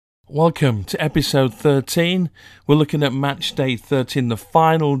Welcome to episode 13. We're looking at Matchday 13, the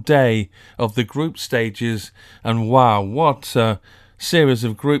final day of the group stages. And wow, what a series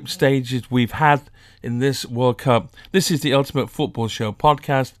of group stages we've had in this World Cup. This is the Ultimate Football Show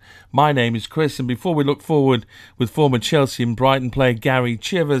podcast. My name is Chris, and before we look forward with former Chelsea and Brighton player Gary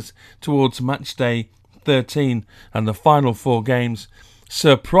Chivers towards Matchday 13 and the final four games,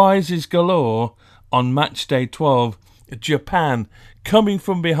 surprises galore on Matchday 12. Japan coming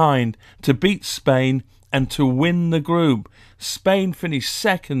from behind to beat Spain and to win the group. Spain finished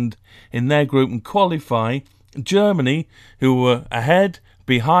second in their group and qualify. Germany, who were ahead,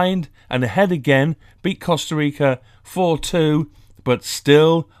 behind and ahead again, beat Costa Rica 4-2, but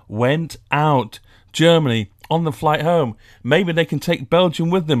still went out. Germany on the flight home. Maybe they can take Belgium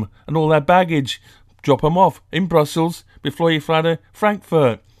with them and all their baggage. Drop them off in Brussels before you fly to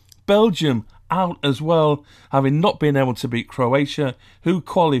Frankfurt. Belgium out as well, having not been able to beat Croatia, who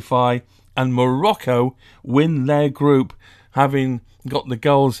qualify, and Morocco win their group, having got the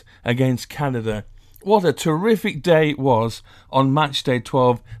goals against Canada. What a terrific day it was on Matchday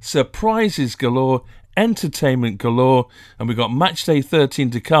 12. Surprises galore, entertainment galore, and we've got Matchday 13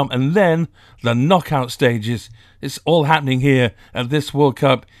 to come, and then the knockout stages. It's all happening here at this World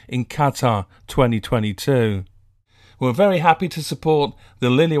Cup in Qatar 2022. We're very happy to support the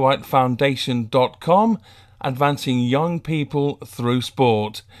LilyWhiteFoundation.com, advancing young people through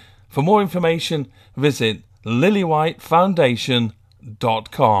sport. For more information, visit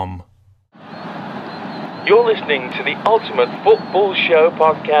LilyWhiteFoundation.com. You're listening to the Ultimate Football Show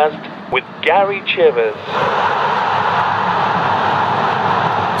podcast with Gary Chivers.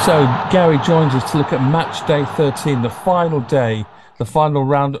 So, Gary joins us to look at Match Day 13, the final day, the final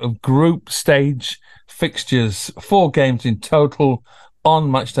round of group stage fixtures. 4 games in total on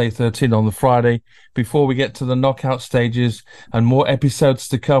Matchday 13 on the Friday, before we get to the knockout stages, and more episodes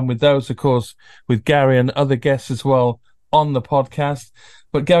to come with those, of course, with Gary and other guests as well on the podcast.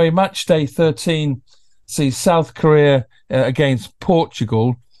 But Gary, Matchday 13 sees South Korea against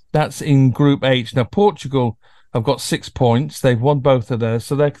Portugal. That's in Group H. Now, Portugal have got 6 points. They've won both of theirs,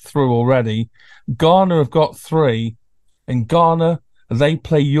 so they're through already. Ghana have got 3, and Ghana, they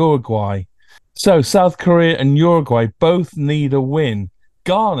play Uruguay. So South Korea and Uruguay both need a win.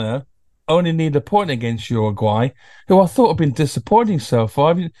 Ghana only need a point against Uruguay, who I thought have been disappointing so far.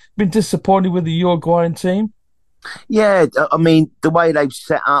 Have you been disappointed with the Uruguayan team? Yeah, I mean, the way they've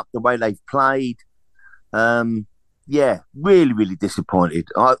set up, the way they've played, really, really disappointed.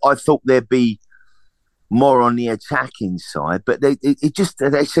 I thought there'd be more on the attacking side, but they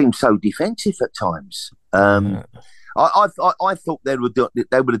seem so defensive at times. I thought they would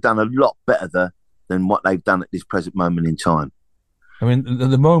have done a lot better than what they've done at this present moment in time. I mean, at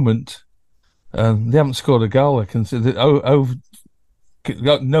the moment, they haven't scored a goal. I can see no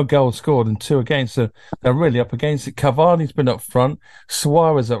goals scored and 2 against. So they're really up against it. Cavani's been up front,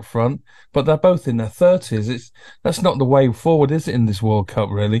 Suarez up front, but they're both in their 30s. That's not the way forward, is it, in this World Cup?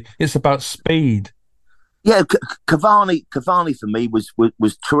 Really, it's about speed. Yeah, Cavani for me was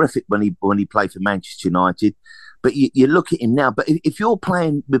terrific when he played for Manchester United. But you look at him now. But if you're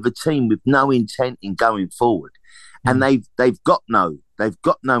playing with a team with no intent in going forward, and they've got no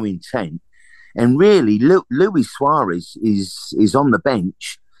intent, and really Luis Suarez is on the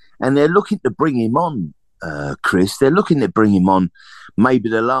bench, and they're looking to bring him on, Chris. They're looking to bring him on maybe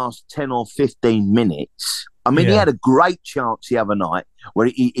the last 10 or 15 minutes. I mean, He had a great chance the other night where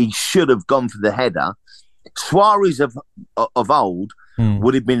he should have gone for the header. Suarez of old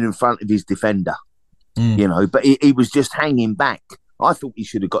would have been in front of his defender. You know, but he was just hanging back. I thought he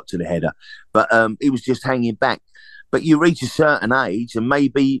should have got to the header, but he was just hanging back. But you reach a certain age, and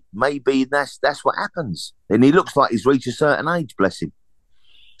maybe that's what happens. And he looks like he's reached a certain age, bless him.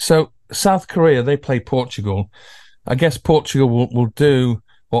 So South Korea, they play Portugal. I guess Portugal will do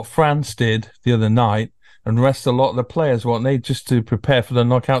what France did the other night and rest a lot of the players, won't they, just to prepare for the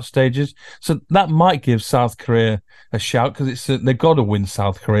knockout stages. So that might give South Korea a shout, because they've got to win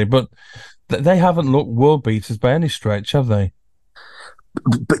South Korea, but they haven't looked world beaters by any stretch, have they?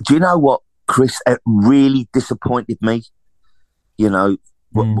 But do you know what, Chris? It really disappointed me. You know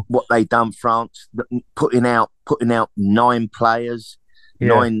what they done, France, putting out 9 players,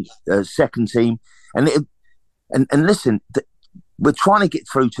 9 second team, and listen, we're trying to get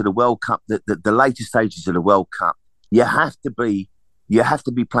through to the World Cup. The later stages of the World Cup, you have to be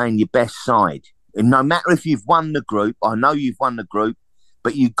playing your best side, and no matter if you've won the group. I know you've won the group,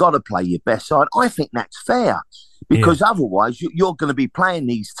 but you've got to play your best side. I think that's fair, because otherwise you're going to be playing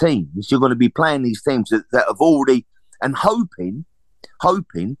these teams. You're going to be playing these teams that have already, and hoping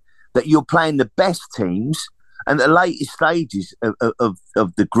that you're playing the best teams and the latest stages of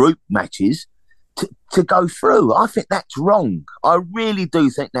the group matches to go through. I think that's wrong. I really do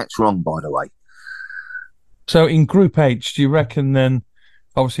think that's wrong, by the way. So in Group H, do you reckon then,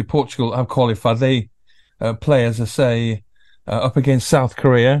 obviously Portugal have qualified, they play, as I say, up against South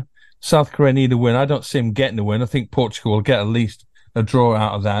Korea. South Korea need a win. I don't see them getting a win. I think Portugal will get at least a draw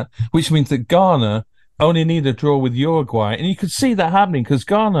out of that, which means that Ghana only need a draw with Uruguay. And you could see that happening because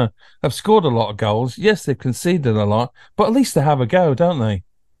Ghana have scored a lot of goals. Yes, they've conceded a lot, but at least they have a go, don't they?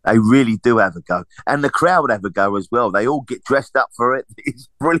 They really do have a go. And the crowd have a go as well. They all get dressed up for it. It's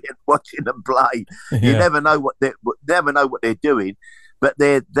brilliant watching them play. Yeah. You never know what they're doing, but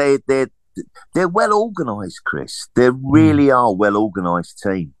they're well organised, Chris. They really are well organised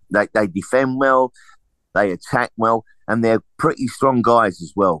team. They defend well, they attack well, and they're pretty strong guys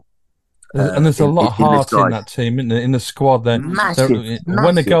as well. And there's a lot of heart in that team, in the squad. Massive.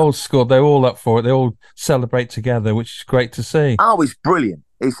 When the goal's scored, they're all up for it. They all celebrate together, which is great to see. Oh, it's brilliant.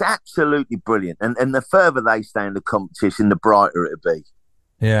 It's absolutely brilliant. And the further they stay in the competition, the brighter it'll be.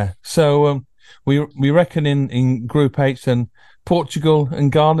 Yeah. So we reckon in Group H, then Portugal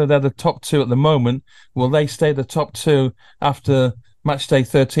and Ghana, they're the top two at the moment. Will they stay the top two after Matchday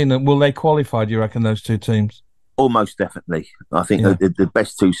 13? And will they qualify, do you reckon, those two teams? Almost definitely. I think the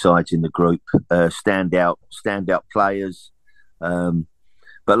best two sides in the group, standout players.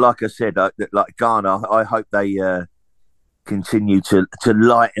 But like I said, like Ghana, I hope they continue to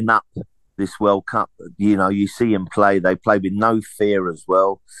lighten up this World Cup. You know, you see them play. They play with no fear as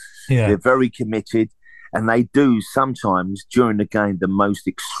well. Yeah. They're very committed. And they do sometimes during the game the most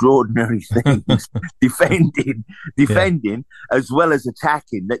extraordinary things, defending as well as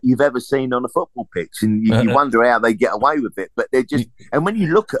attacking that you've ever seen on a football pitch. And you wonder how they get away with it. But they're just, and when you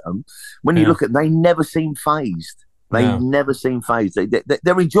look at them, they never seem fazed. They never seem fazed.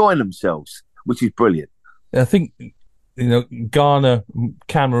 They're enjoying themselves, which is brilliant. I think, Ghana,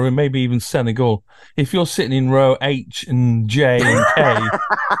 Cameroon, maybe even Senegal, if you're sitting in row H and J and K,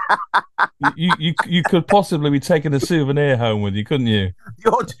 you could possibly be taking a souvenir home with you, couldn't you?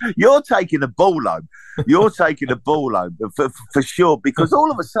 You're taking a ball home. You're taking a ball home for sure, because all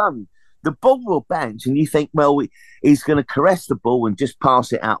of a sudden the ball will bounce and you think, well, he's going to caress the ball and just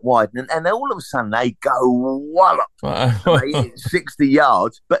pass it out wide. And all of a sudden they go wallop. They hit 60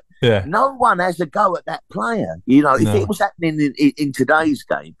 yards. But no one has a go at that player. If it was happening in today's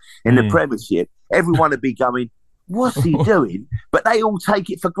game, in the Premiership, everyone would be going, what's he doing? But they all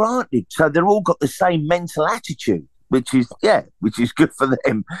take it for granted. So they're all got the same mental attitude. Which is good for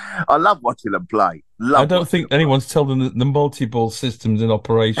them. I love watching them play. I don't think anyone's told them that the multi-ball system's in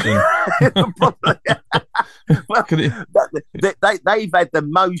operation. Well, they've had the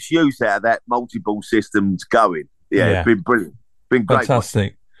most use out of that multi-ball systems going. Yeah, it's been brilliant. Been great.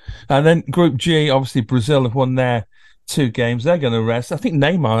 Fantastic. And then Group G, obviously Brazil have won their 2 games. They're going to rest. I think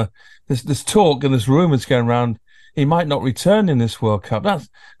Neymar, there's talk and there's rumours going around he might not return in this World Cup. That's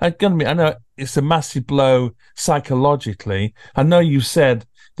going to be, I know it's a massive blow psychologically. I know you said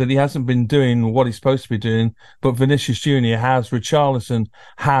that he hasn't been doing what he's supposed to be doing, but Vinicius Junior has, Richarlison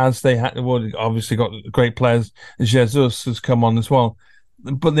has. They obviously got great players. Jesus has come on as well.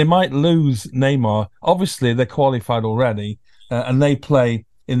 But they might lose Neymar. Obviously, they're qualified already, and they play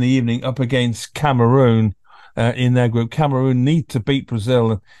in the evening up against Cameroon. In their group, Cameroon need to beat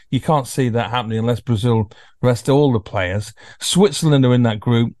Brazil. You can't see that happening unless Brazil rest all the players. Switzerland are in that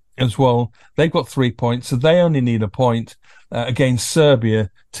group as well. They've got 3 points, so they only need a point against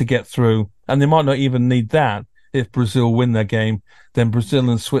Serbia to get through. And they might not even need that if Brazil win their game. Then Brazil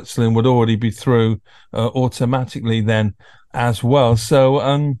and Switzerland would already be through automatically then as well. So,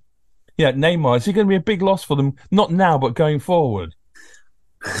 Neymar, is he going to be a big loss for them? Not now, but going forward.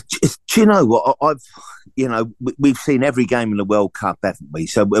 Do you know what? We've seen every game in the World Cup, haven't we?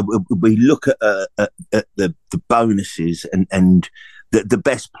 So we look at the bonuses and the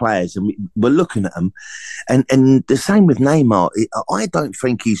best players, and we're looking at them. And the same with Neymar. I don't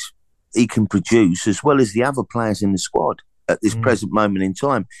think he can produce as well as the other players in the squad at this present moment in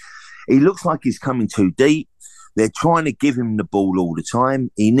time. He looks like he's coming too deep. They're trying to give him the ball all the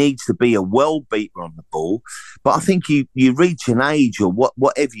time. He needs to be a well beater on the ball. But I think you reach an age or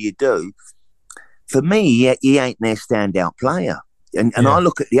whatever you do, for me, he ain't their standout player. And I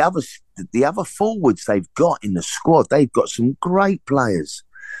look at the other forwards they've got in the squad. They've got some great players,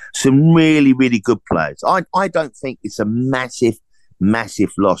 some really, really good players. I don't think it's a massive,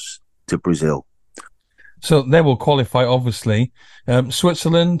 massive loss to Brazil. So they will qualify, obviously.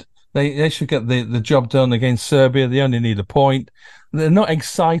 Switzerland, They should get the job done against Serbia. They only need a point. They're not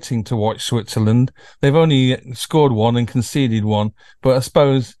exciting to watch, Switzerland. They've only scored 1 and conceded 1. But I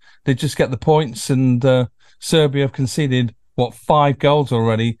suppose they just get the points and Serbia have conceded, 5 goals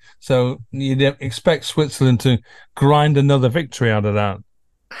already. So you'd expect Switzerland to grind another victory out of that.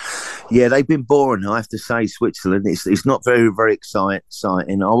 Yeah, they've been boring, I have to say, Switzerland. It's not very, very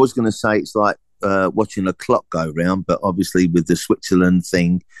exciting. I was going to say it's like watching a clock go round, but obviously with the Switzerland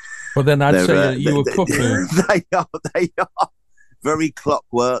thing... Well, then I'd say you were cuckoo. They are very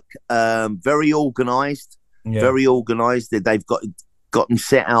clockwork, very organised, very organised. They've got them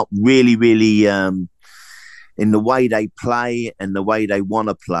set out really, really in the way they play and the way they want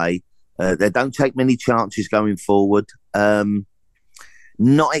to play. They don't take many chances going forward.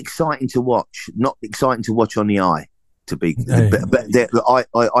 Not exciting to watch. Not exciting to watch on the eye. But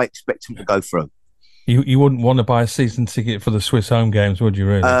I expect them to go through. You wouldn't want to buy a season ticket for the Swiss home games, would you?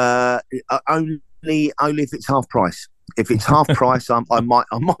 Really? Only if it's half price. If it's half price, I might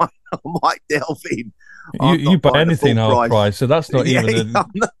delve in. You buy anything half price, so that's not even a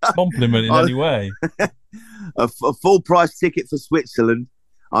compliment in any way. A full price ticket for Switzerland,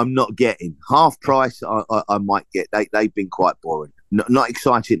 I'm not getting. Half price, I might get. They've been quite boring. Not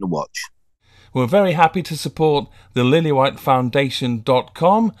exciting to watch. We're very happy to support the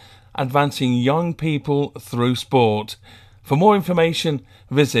LilyWhiteFoundation.com, advancing young people through sport. For more information,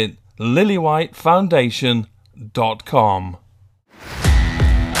 visit LilyWhiteFoundation.com.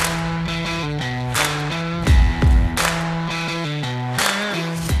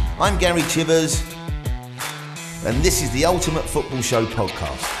 I'm Gary Chivers, and this is the Ultimate Football Show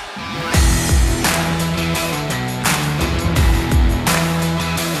podcast.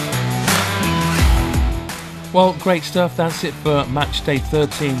 Well, great stuff. That's it for Matchday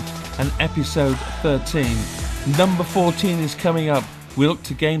 13 and episode 13. Number 14 is coming up. We look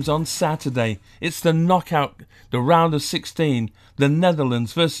to games on Saturday. It's the knockout, the round of 16. The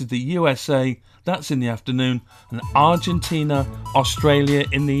Netherlands versus the USA. That's in the afternoon. And Argentina, Australia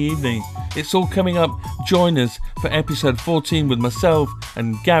in the evening. It's all coming up. Join us for episode 14 with myself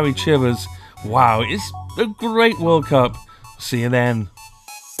and Gary Chivers. Wow, it's a great World Cup. See you then.